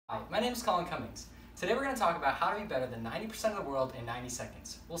Hi, my name is Colin Cummings. Today we're going to talk about how to be better than 90% of the world in 90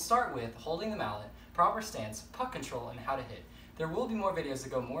 seconds. We'll start with holding the mallet, proper stance, puck control, and how to hit. There will be more videos that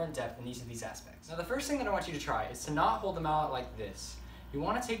go more in depth in each of these aspects. Now the first thing that I want you to try is to not hold the mallet like this. You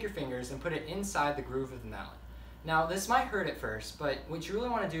want to take your fingers and put it inside the groove of the mallet. Now this might hurt at first, but what you really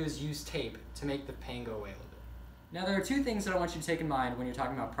want to do is use tape to make the pain go away a little bit. Now there are two things that I want you to take in mind when you're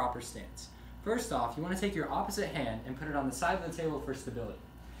talking about proper stance. First off, you want to take your opposite hand and put it on the side of the table for stability.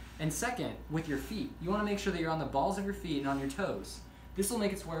 And second, with your feet, you want to make sure that you're on the balls of your feet and on your toes. This will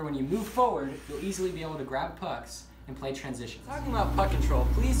make it to where when you move forward, you'll easily be able to grab pucks and play transitions. Talking about puck control,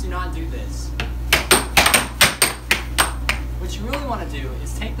 please do not do this. What you really want to do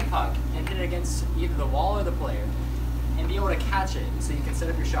is take the puck and hit it against either the wall or the player and be able to catch it so you can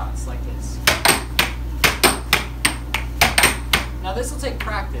set up your shots like this. Now this will take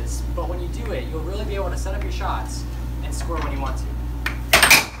practice, but when you do it, you'll really be able to set up your shots and score when you want to.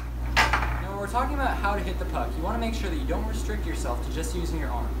 When we're talking about how to hit the puck, you want to make sure that you don't restrict yourself to just using your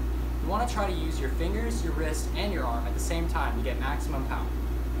arm. You want to try to use your fingers, your wrist, and your arm at the same time to get maximum power.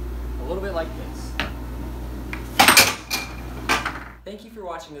 A little bit like this. Thank you for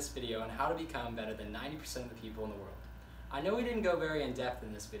watching this video on how to become better than 90% of the people in the world. I know we didn't go very in depth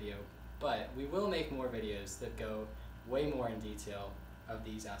in this video, but we will make more videos that go way more in detail of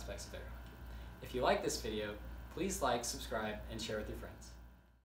these aspects of air hockey. If you like this video, please like, subscribe, and share with your friends.